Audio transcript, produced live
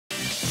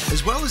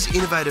As well as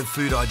innovative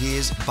food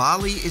ideas,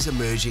 Bali is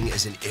emerging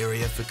as an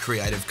area for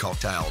creative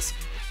cocktails.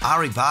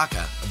 Aurey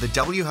Barker of the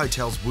W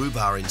Hotel's Wu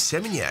Bar in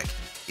Seminyak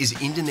is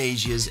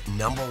Indonesia's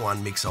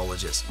 #1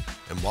 mixologist.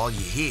 And while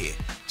you're here,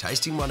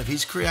 tasting one of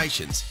his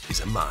creations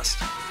is a must.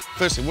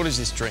 Firstly, what is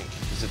this drink?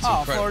 It's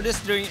incredible. For this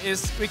drink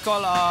we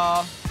call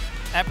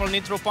apple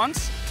nitro punch.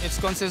 It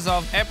consists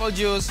of apple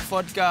juice,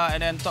 vodka,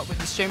 and then topped with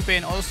the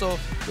champagne. Also,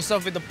 we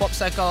serve with the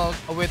popsicle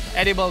with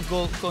edible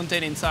gold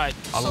content inside.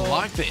 I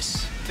like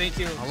this. Thank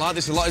you. I like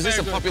this a lot. Is this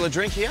a popular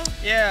drink here?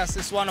 Yes,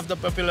 it's one of the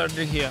popular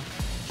drinks here.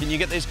 Can you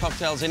get these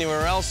cocktails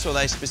anywhere else, or are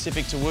they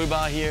specific to Wu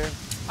Bar here?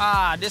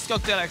 This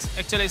cocktail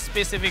actually is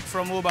specific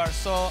from Wu Bar,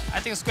 so I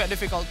think it's quite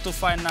difficult to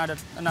find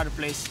another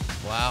place.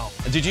 Wow.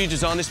 Did you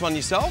design this one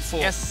yourself? Or?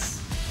 Yes.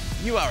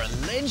 You are a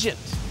legend.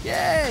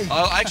 Yay!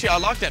 Actually, I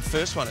like that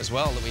first one as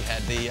well that we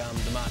had, the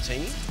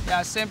martini.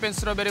 Yeah, champagne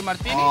strawberry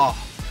martini. Oh.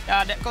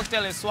 Yeah, that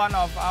cocktail is one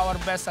of our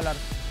best sellers.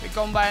 We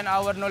combine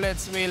our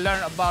knowledge, we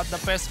learn about the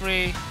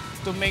pastry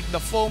to make the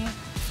foam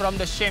from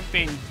the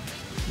champagne.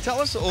 Tell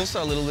us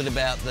also a little bit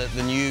about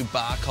the new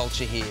bar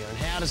culture here and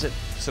how does it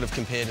sort of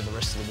compare to the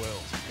rest of the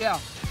world? Yeah,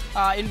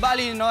 in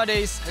Bali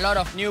nowadays, a lot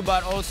of new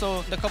bar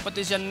also, the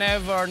competition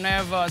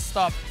never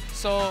stop.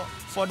 So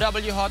for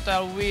W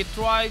Hotel, we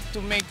try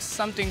to make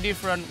something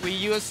different. We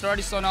use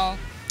traditional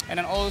and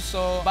then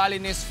also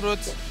Balinese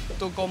fruits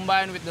to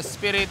combine with the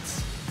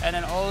spirits, and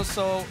then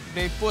also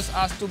they push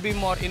us to be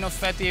more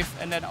innovative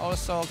and then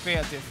also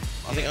creative.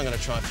 I think I'm going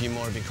to try a few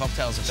more of your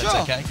cocktails if that's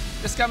okay.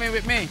 Just come in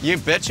with me. You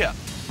betcha.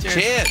 Cheers.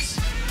 Cheers.